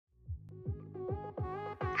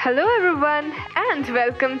Hello, everyone, and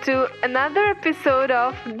welcome to another episode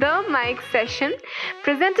of The Mic Session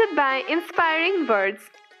presented by Inspiring Words.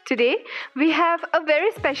 Today, we have a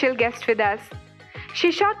very special guest with us.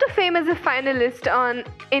 She shot to fame as a finalist on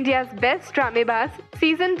India's Best Dramebaz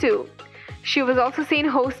Season 2. She was also seen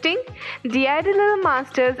hosting The Idol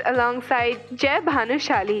Masters alongside Jai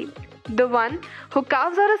Bhanushali, the one who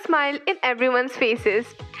carves out a smile in everyone's faces.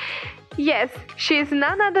 Yes, she is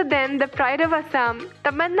none other than the pride of Assam,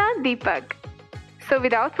 Tamanna Deepak. So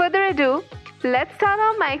without further ado, let's start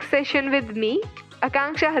our mic session with me,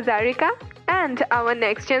 Akanksha Hazarika, and our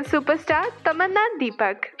next gen superstar, Tamanna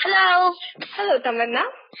Deepak. Hello. Hello, Tamanna.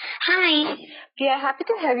 Hi. We are happy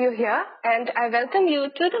to have you here, and I welcome you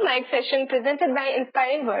to the mic session presented by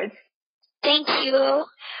Inspiring Words. Thank you.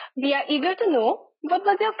 We are eager to know what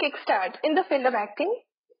was your kickstart in the field of acting?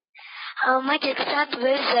 My kickstart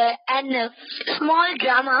was a small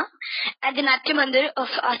drama at the Natya Mandir of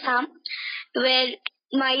Assam, where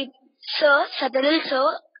my sir, Sadalil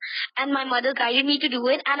sir, and my mother guided me to do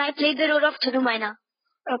it, and I played the role of Thirumaina.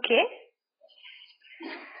 Okay.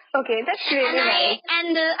 Okay, that's really nice.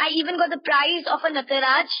 And I even got the prize of a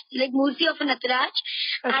Nataraj, like Murti of a Nataraj.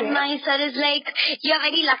 Okay. And my sir is like, "You're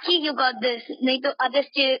very lucky you got this. Nahi to other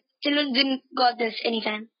children didn't got this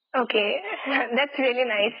anytime." Okay, that's really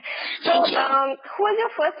nice. So, who was your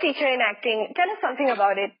first teacher in acting? Tell us something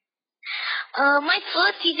about it. My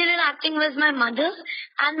first teacher in acting was my mother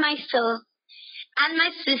and my sir. And my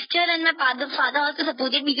sister and my father also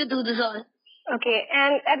supported me to do this all. Okay,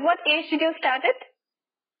 and at what age did you start it?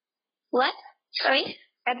 What? Sorry?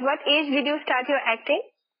 At what age did you start your acting?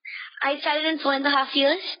 I started in 4.5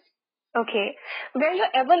 years. Okay. Were you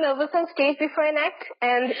ever nervous on stage before an act?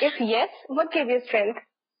 And if yes, what gave you strength?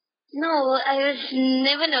 No, I was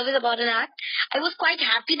never nervous about an act. I was quite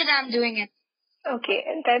happy that I'm doing it. Okay,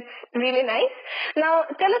 that's really nice. Now,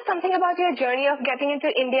 tell us something about your journey of getting into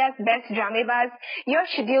India's Best Dramebaz, your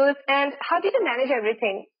schedules, and how did you manage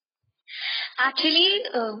everything? Actually,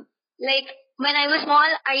 when I was small,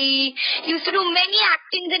 I used to do many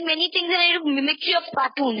actings and many things, and I did mimicry of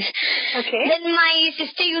cartoons. Okay. Then my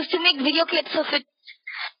sister used to make video clips of it.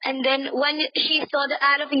 And then when she saw the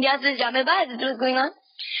ad of India's Best Dramebaz, it was going on,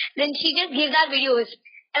 then she just gave that videos.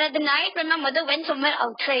 And at the night when my mother went somewhere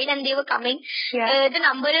outside and they were coming, the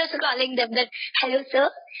number was calling them that, "Hello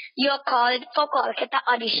sir, you are called for Kolkata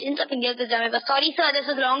auditions of India's Best Dramebaz. Sorry sir, this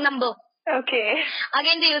is wrong number." Okay.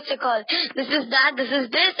 Again they used to call, "This is that, this is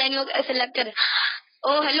this," and you selected.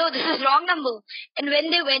 "Oh, hello, this is wrong number." And when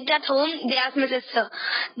they went at home, they asked my sister,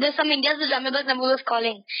 "There's some India's Best Dramebaz number was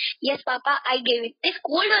calling." "Yes, Papa, I gave it." They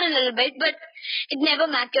scolded her a little bit, but it never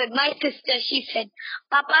mattered. My sister, she said,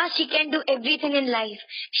 "Papa, she can do everything in life.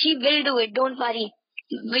 She will do it, don't worry.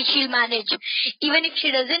 She'll manage. Even if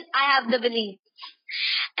she doesn't, I have the belief."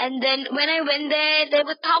 And then when I went there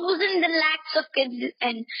were thousands and lakhs of kids,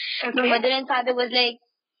 and my mother and father was like,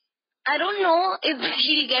 "I don't know if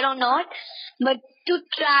she'll get or not, but to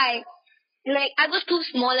try." Like, I was too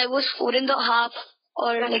small. I was 4.5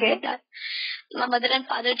 or like that. My mother and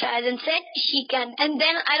father tried and said she can. And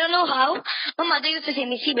then I don't know how, my mother used to say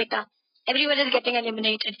me, "See beta, everyone is getting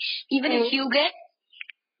eliminated. Even if you get,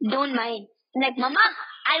 don't mind." Like, "Mama,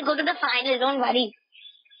 I'll go to the final, don't worry."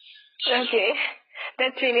 Okay.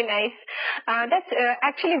 That's really nice. That's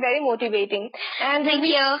actually very motivating. And Thank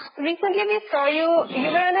you. Recently we saw you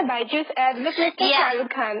were on a Byju's ad with Mr. Shah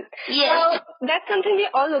Rukh Khan. Yes. So that's something we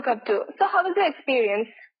all look up to. So how was your experience?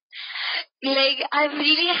 Like, I'm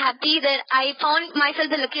really happy that I found myself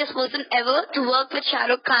the luckiest person ever to work with Shah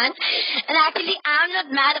Rukh Khan. And actually, I'm not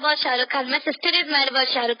mad about Shah Rukh Khan. My sister is mad about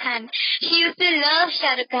Shah Rukh Khan. She used to love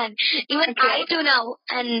Shah Rukh Khan. Even I do now.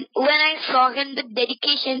 And when I saw him, the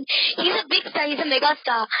dedication, he's a big star. He's a mega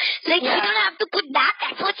star. Like, he don't have to put that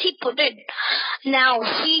effort he put in. Now,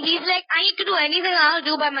 he's like, "I need to do anything I'll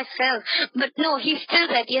do by myself." But no, he's still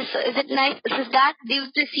that. "Yes, sir. Is it nice? Is it that?" They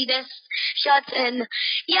used to see their shots, and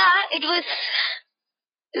yeah, it was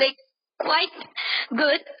like quite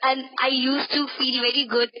good, and I used to feel very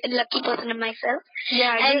good and lucky person in myself.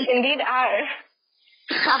 Yeah, you indeed are.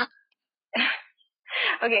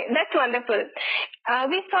 Okay, that's wonderful.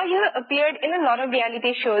 We saw you appeared in a lot of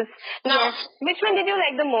reality shows. Now, Yes. Which one did you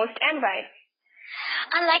like the most and why?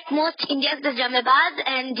 I like most India's Best Dramebaz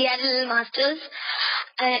and the Idol Masters.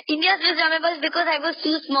 India's Best Dramebaz because I was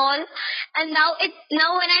too small, and now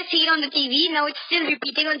when I see it on the TV, now it's still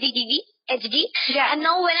repeating on CTV. HD. Yeah. And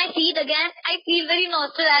now when I see it again, I feel very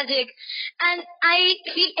nostalgic. And I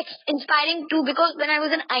feel inspiring too, because when I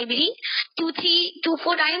was in IBD,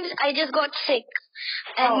 4 times, I just got sick.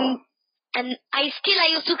 And And I used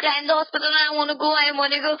to cry in the hospital, and I want to go.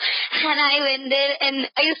 And I went there, and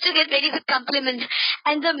I used to get very good compliments.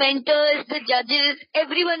 And the mentors, the judges,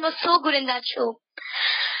 everyone was so good in that show.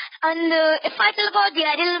 And if I tell about the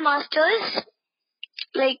Ideal Masters,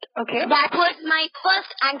 that was my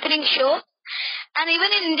first anchoring show. And even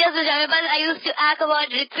in India's Jamibas, I used to act about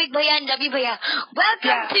Ritvik Bhaiya and Ravi Bhaiya.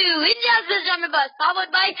 Welcome to India's Jamibas,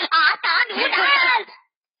 powered by Atan Hooters.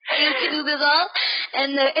 I used to do this all.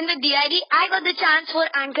 And in the DID, I got the chance for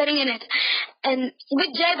anchoring in it. And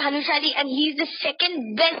with Jay Bhanushali, and he's the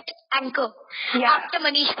second best anchor after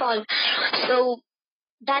Manish Paul. So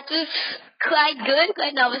that was quite good,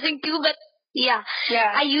 quite nervous too, but yeah,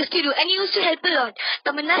 I used to do, and he used to help a lot.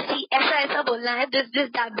 Tamanna, see, aisa bolna hai, this,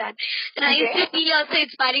 that. And I used to feel also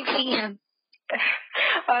inspiring seeing him.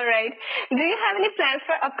 All right. Do you have any plans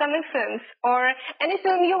for upcoming films, or any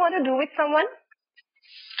film you want to do with someone?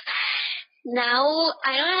 Now,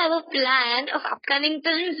 I don't have a plan of upcoming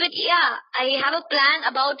films, but yeah, I have a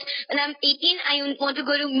plan about when I'm 18, I want to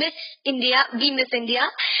go to Miss India, be Miss India,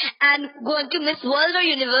 and go into Miss World or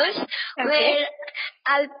Universe, where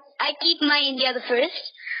I keep my India the first.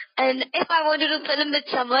 And if I want to do film with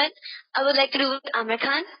someone, I would like to do with Amir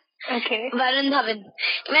Khan. Varun Dhawan.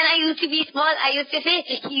 When I used to be small, I used to say,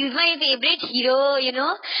 he's my favorite hero, you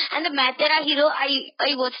know. And the Matera hero,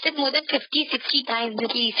 I watched it more than 50-60 times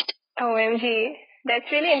at least. OMG. That's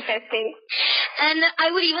really interesting. And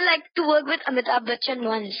I would even like to work with Amitabh Bachchan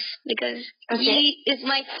once, because he is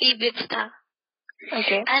my favorite star.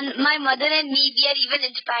 And my mother and me, we are even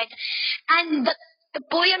inspired. And the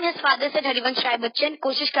poem his father said, Harivansh Rai Bachchan,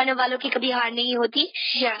 Koshish karne walon ki kabhi haar nahi hoti.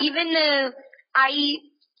 Even I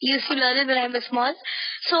used to learn it when I was small.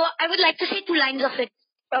 So I would like to say 2 lines of it.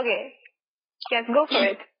 Okay. Yes, go for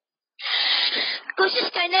it. कोशिश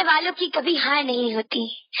करने वालों की कभी हार नहीं होती,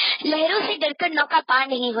 लहरों से डरकर नौका पार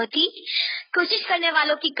नहीं होती, कोशिश करने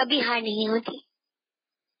वालों की कभी हार नहीं होती।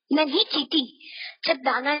 नन्ही चींटी जब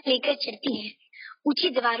दाना लेकर चढ़ती है, ऊंची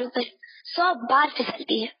दीवारों पर 100 बार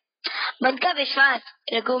फिसलती है। मन का विश्वास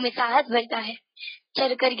रगों में साहस भरता है,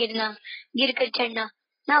 चढ़कर गिरना, गिरकर चढ़ना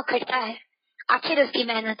ना उखड़ता है। आखिर उसकी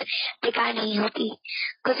मेहनत बेकार नहीं होती,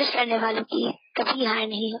 कोशिश करने वालों की कभी हार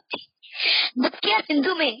नहीं होती। दुबकिया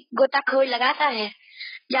सिंधु में गोताखोर लगाता है,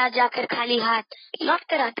 जा जाकर खाली हाथ लौट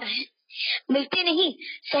कर आता है। मिलते नहीं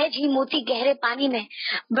सहज ही मोती गहरे पानी में,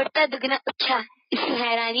 बढ़ता दुगना उत्साह इसी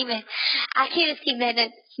हैरानी में। आखिर उसकी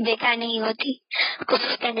मेहनत बेकार नहीं होती,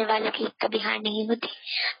 कोशिश करने वालों की कभी हार नहीं होती,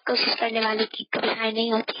 कोशिश करने वालों की कभी हार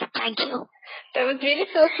नहीं होती। Thank you. That was really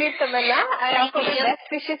so sweet, Tamanna. I offer the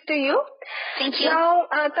best wishes to you. Thank you.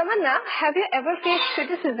 Now, Tamanna, have you ever faced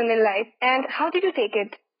criticism in life, and how did you take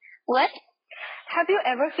it? What? Have you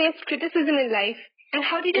ever faced criticism in life, and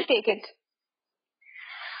how did you take it?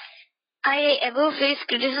 I ever faced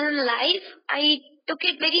criticism in life? I took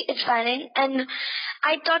it very inspiring, and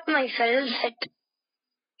I taught myself that,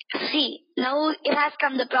 see, now it has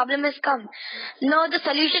come, the problem has come. Now the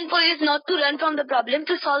solution for it is not to run from the problem,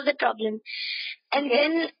 to solve the problem. And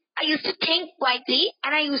then I used to think quietly,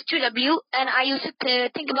 and I used to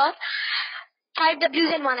think about 5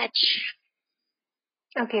 W's and 1 H.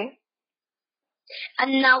 Okay.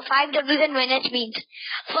 And now 5 W's and 1 H means,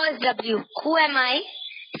 first W, who am I?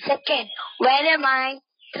 Second, where am I?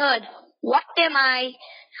 Third, what am I?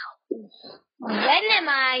 When am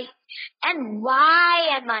I? And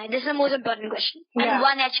why am I? This is the most important question. Yeah. And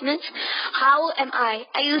 1 H means, how am I?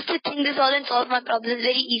 I used to think this all and solve my problems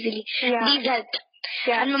very easily. Yeah. These helped.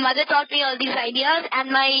 Yeah. And my mother taught me all these ideas,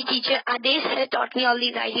 and my teacher Adesh taught me all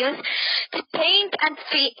these ideas to think and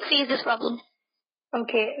face this problem.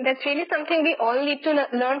 Okay, that's really something we all need to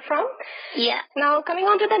learn from. Yeah. Now, coming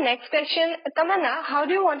on to the next question, Tamanna, how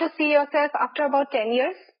do you want to see yourself after about 10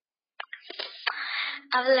 years?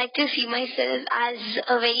 I would like to see myself as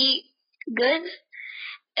a very good,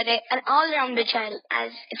 an all-rounder child,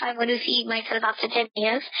 as if I want to see myself after 10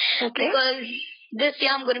 years. Okay. Because this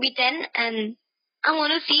year I'm going to be 10, and I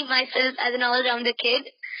want to see myself as an all-rounder kid,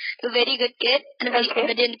 a very good kid, and a very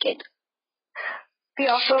obedient kid. We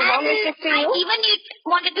offer warm wishes to you. I even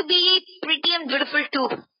wanted to be pretty and beautiful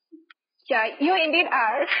too. Yeah, you indeed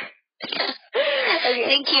are. Okay.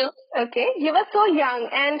 Thank you. Okay, you were so young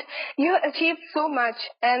and you achieved so much,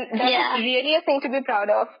 and that is really a thing to be proud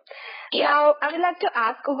of. Yeah. Now, I would like to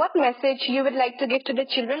ask what message you would like to give to the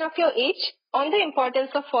children of your age on the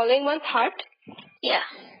importance of following one's heart. Yeah.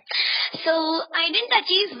 So, I didn't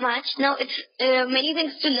achieve much. Now, it's many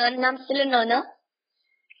things to learn, and I'm still a learner.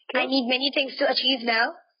 I need many things to achieve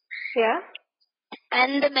now. Yeah.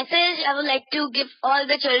 And the message I would like to give all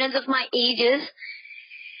the children of my age is,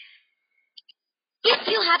 if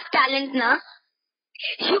you have talent now,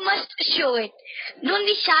 You must show it. Don't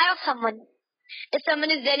be shy of someone. If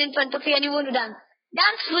someone is there in front of you and you want to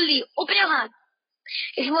dance fully. Open your heart.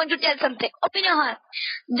 If you want to tell something, open your heart.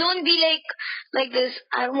 Don't be like this.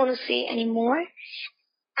 I don't want to say anymore.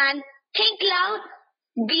 And think loud,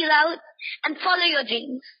 be loud, and follow your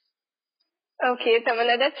dreams. Okay,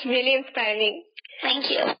 Tamanna, that's really inspiring.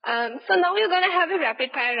 Thank you. So now we're going to have a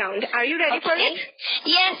rapid fire round. Are you ready for it?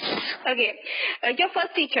 Yes. Okay. Your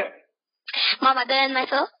first teacher? My mother and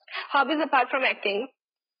myself. Hobbies apart from acting?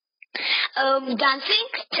 Dancing,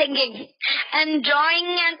 singing, and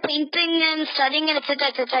drawing and painting and studying and etc.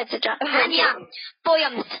 Okay. And yeah,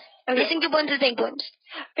 poems. Okay. Listening to poems and saying poems.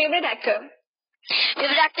 Favorite actor?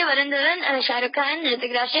 Favorite actor, Varun Dhawan, Shah Rukh Khan,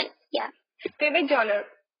 Hrithik Roshan. Yeah. Favorite genre?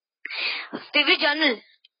 Favorite journal?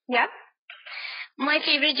 Yeah. My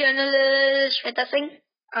favorite journal is Shweta Singh.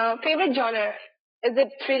 Favorite genre? Is it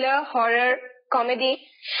thriller, horror, comedy?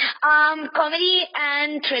 Comedy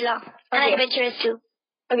and thriller. And Okay. adventurous too.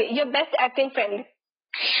 Okay, your best acting friend?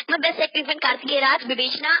 My best acting friend Kartikeya Raj,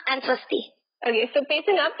 Viveshna and Swasti. Okay, so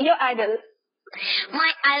pacing up, your idol?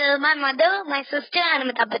 My idol, my mother, my sister and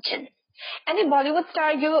Amitabh Bachchan. Any Bollywood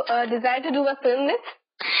star you desire to do a film with?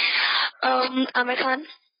 Amir Khan.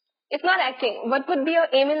 If not acting, what would be your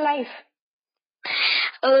aim in life?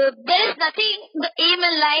 There is nothing, the aim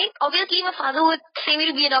in life. Obviously, my father would say me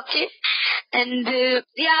to be a doctor. And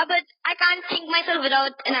yeah, but I can't think myself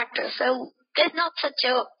without an actor. So there's not such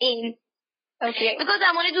a aim. Okay. Because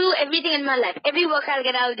I want to do everything in my life. Every work I'll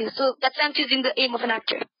get, I'll do. So that's why I'm choosing the aim of an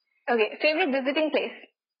actor. Okay, favorite visiting place?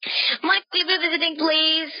 My favorite visiting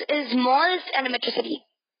place is malls and a metro city.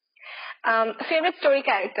 Favorite story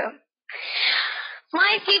character?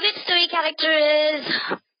 My favorite story character is...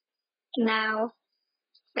 Now,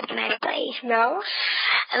 what can I say? No?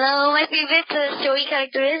 Hello, my favorite story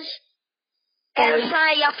character is Elsa,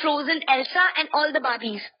 yeah, Frozen, Elsa and all the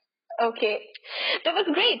Barbies. Okay. That was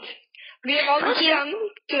great. We have almost Thank you. come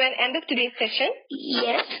to an end of today's session.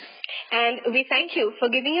 Yes. And we thank you for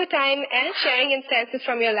giving your time and sharing instances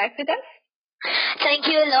from your life with us. Thank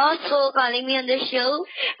you a lot for calling me on this show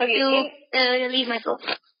Okay, to release myself.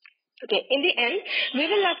 Okay, in the end, we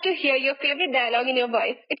will love to hear your favorite dialogue in your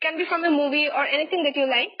voice. It can be from a movie or anything that you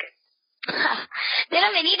like. There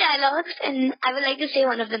are many dialogues and I would like to say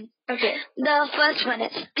one of them. Okay. The first one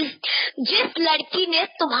is, जिस लड़की ने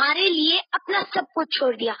तुम्हारे लिए अपना सब कुछ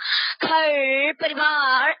छोड़ दिया, घर,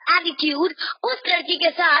 परिवार, एटीट्यूड, उस लड़की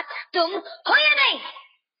के साथ तुम हो या नहीं?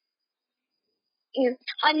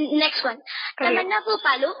 And next one, तमन्ना को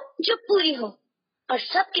पालो जो पूरी हो, और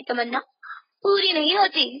सबकी तमन्ना पूरी नहीं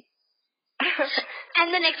होती.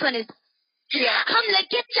 And the next one is, हम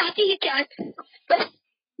लड़कियां चाहती है क्या? बस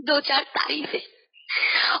 2-4 तारीफें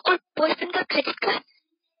और बॉयफ्रेंड का credit card.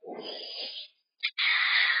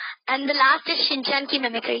 And the last is Shinchan की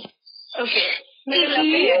mimicry. Okay. We will love to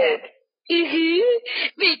hear that.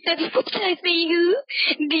 बेटा भी कुछ नहीं हूँ.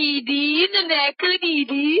 दीदी, नमैको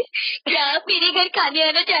दीदी, क्या आप मेरे घर खाने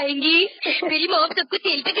आना चाहेंगी? मेरी मॉम सबको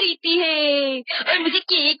तेल पे खरीदती है और मुझे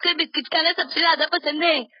केक और बिस्किट खाना सबसे ज्यादा पसंद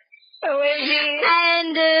है. OMG.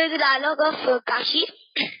 And the dialogue of Kashi.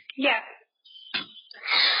 Yeah.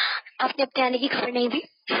 आपने अपने आने की खबर नहीं दी.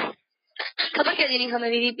 खबर क्या देनी हमें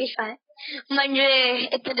मेरी पेशवा है. मंजरे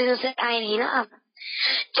इतने दिनों से आए नहीं ना आप.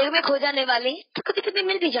 जग में खो जाने वाले तो कभी कभी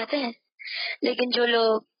मिल भी जाते हैं, लेकिन जो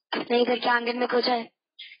लोग अपने घर के आंगन में खो जाए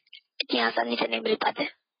इतनी आसानी से नहीं मिल पाते.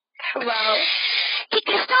 Wow. कि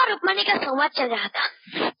कृष्णा और रुक्मणी का संवाद चल रहा था.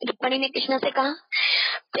 रुक्मणी ने कृष्णा से कहा,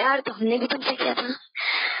 प्यार तो हमने भी तुमसे किया था,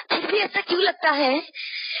 फिर भी ऐसा क्यों लगता है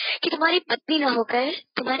कि तुम्हारी पत्नी न होकर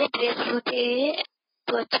तुम्हारे प्रेयसी होते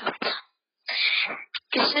तो अच्छा होता.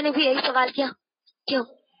 कृष्णा ने भी यही सवाल किया, क्यों?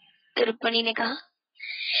 तो रुक्मणी ने कहा,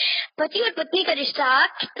 पति और पत्नी का रिश्ता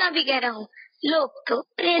कितना भी गहरा हो, लोग तो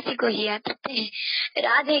प्रेयसी को ही याद रखते हैं.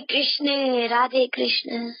 Radhe Krishna, Radhe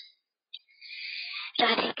Krishna,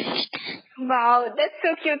 Radhe Krishna. Wow, that's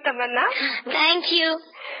so cute, Tamanna. Thank you.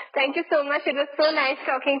 Thank you so much. It was so nice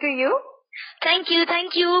talking to you. Thank you.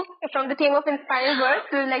 Thank you. From the team of Inspiring Words,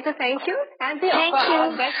 we would like to thank you and we Thank offer you.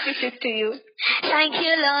 our best wishes to you. Thank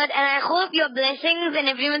you, Lord. And I hope your blessings and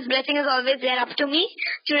everyone's blessing is always there up to me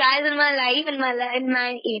to rise in my life and in my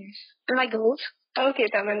aims and my goals. Okay,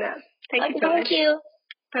 Tamanna. Thank you so Thank much. you.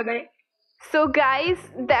 Bye-bye. So guys,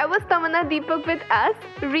 that was Tamanna Deepak with us.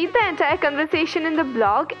 Read the entire conversation in the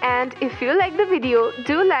blog, and if you like the video,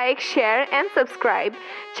 do like, share and subscribe.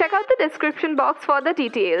 Check out the description box for the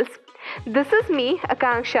details. This is me,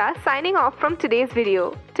 Akanksha, signing off from today's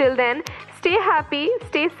video. Till then, stay happy,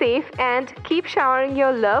 stay safe and keep showering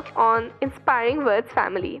your love on Inspiring Words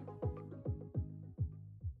family.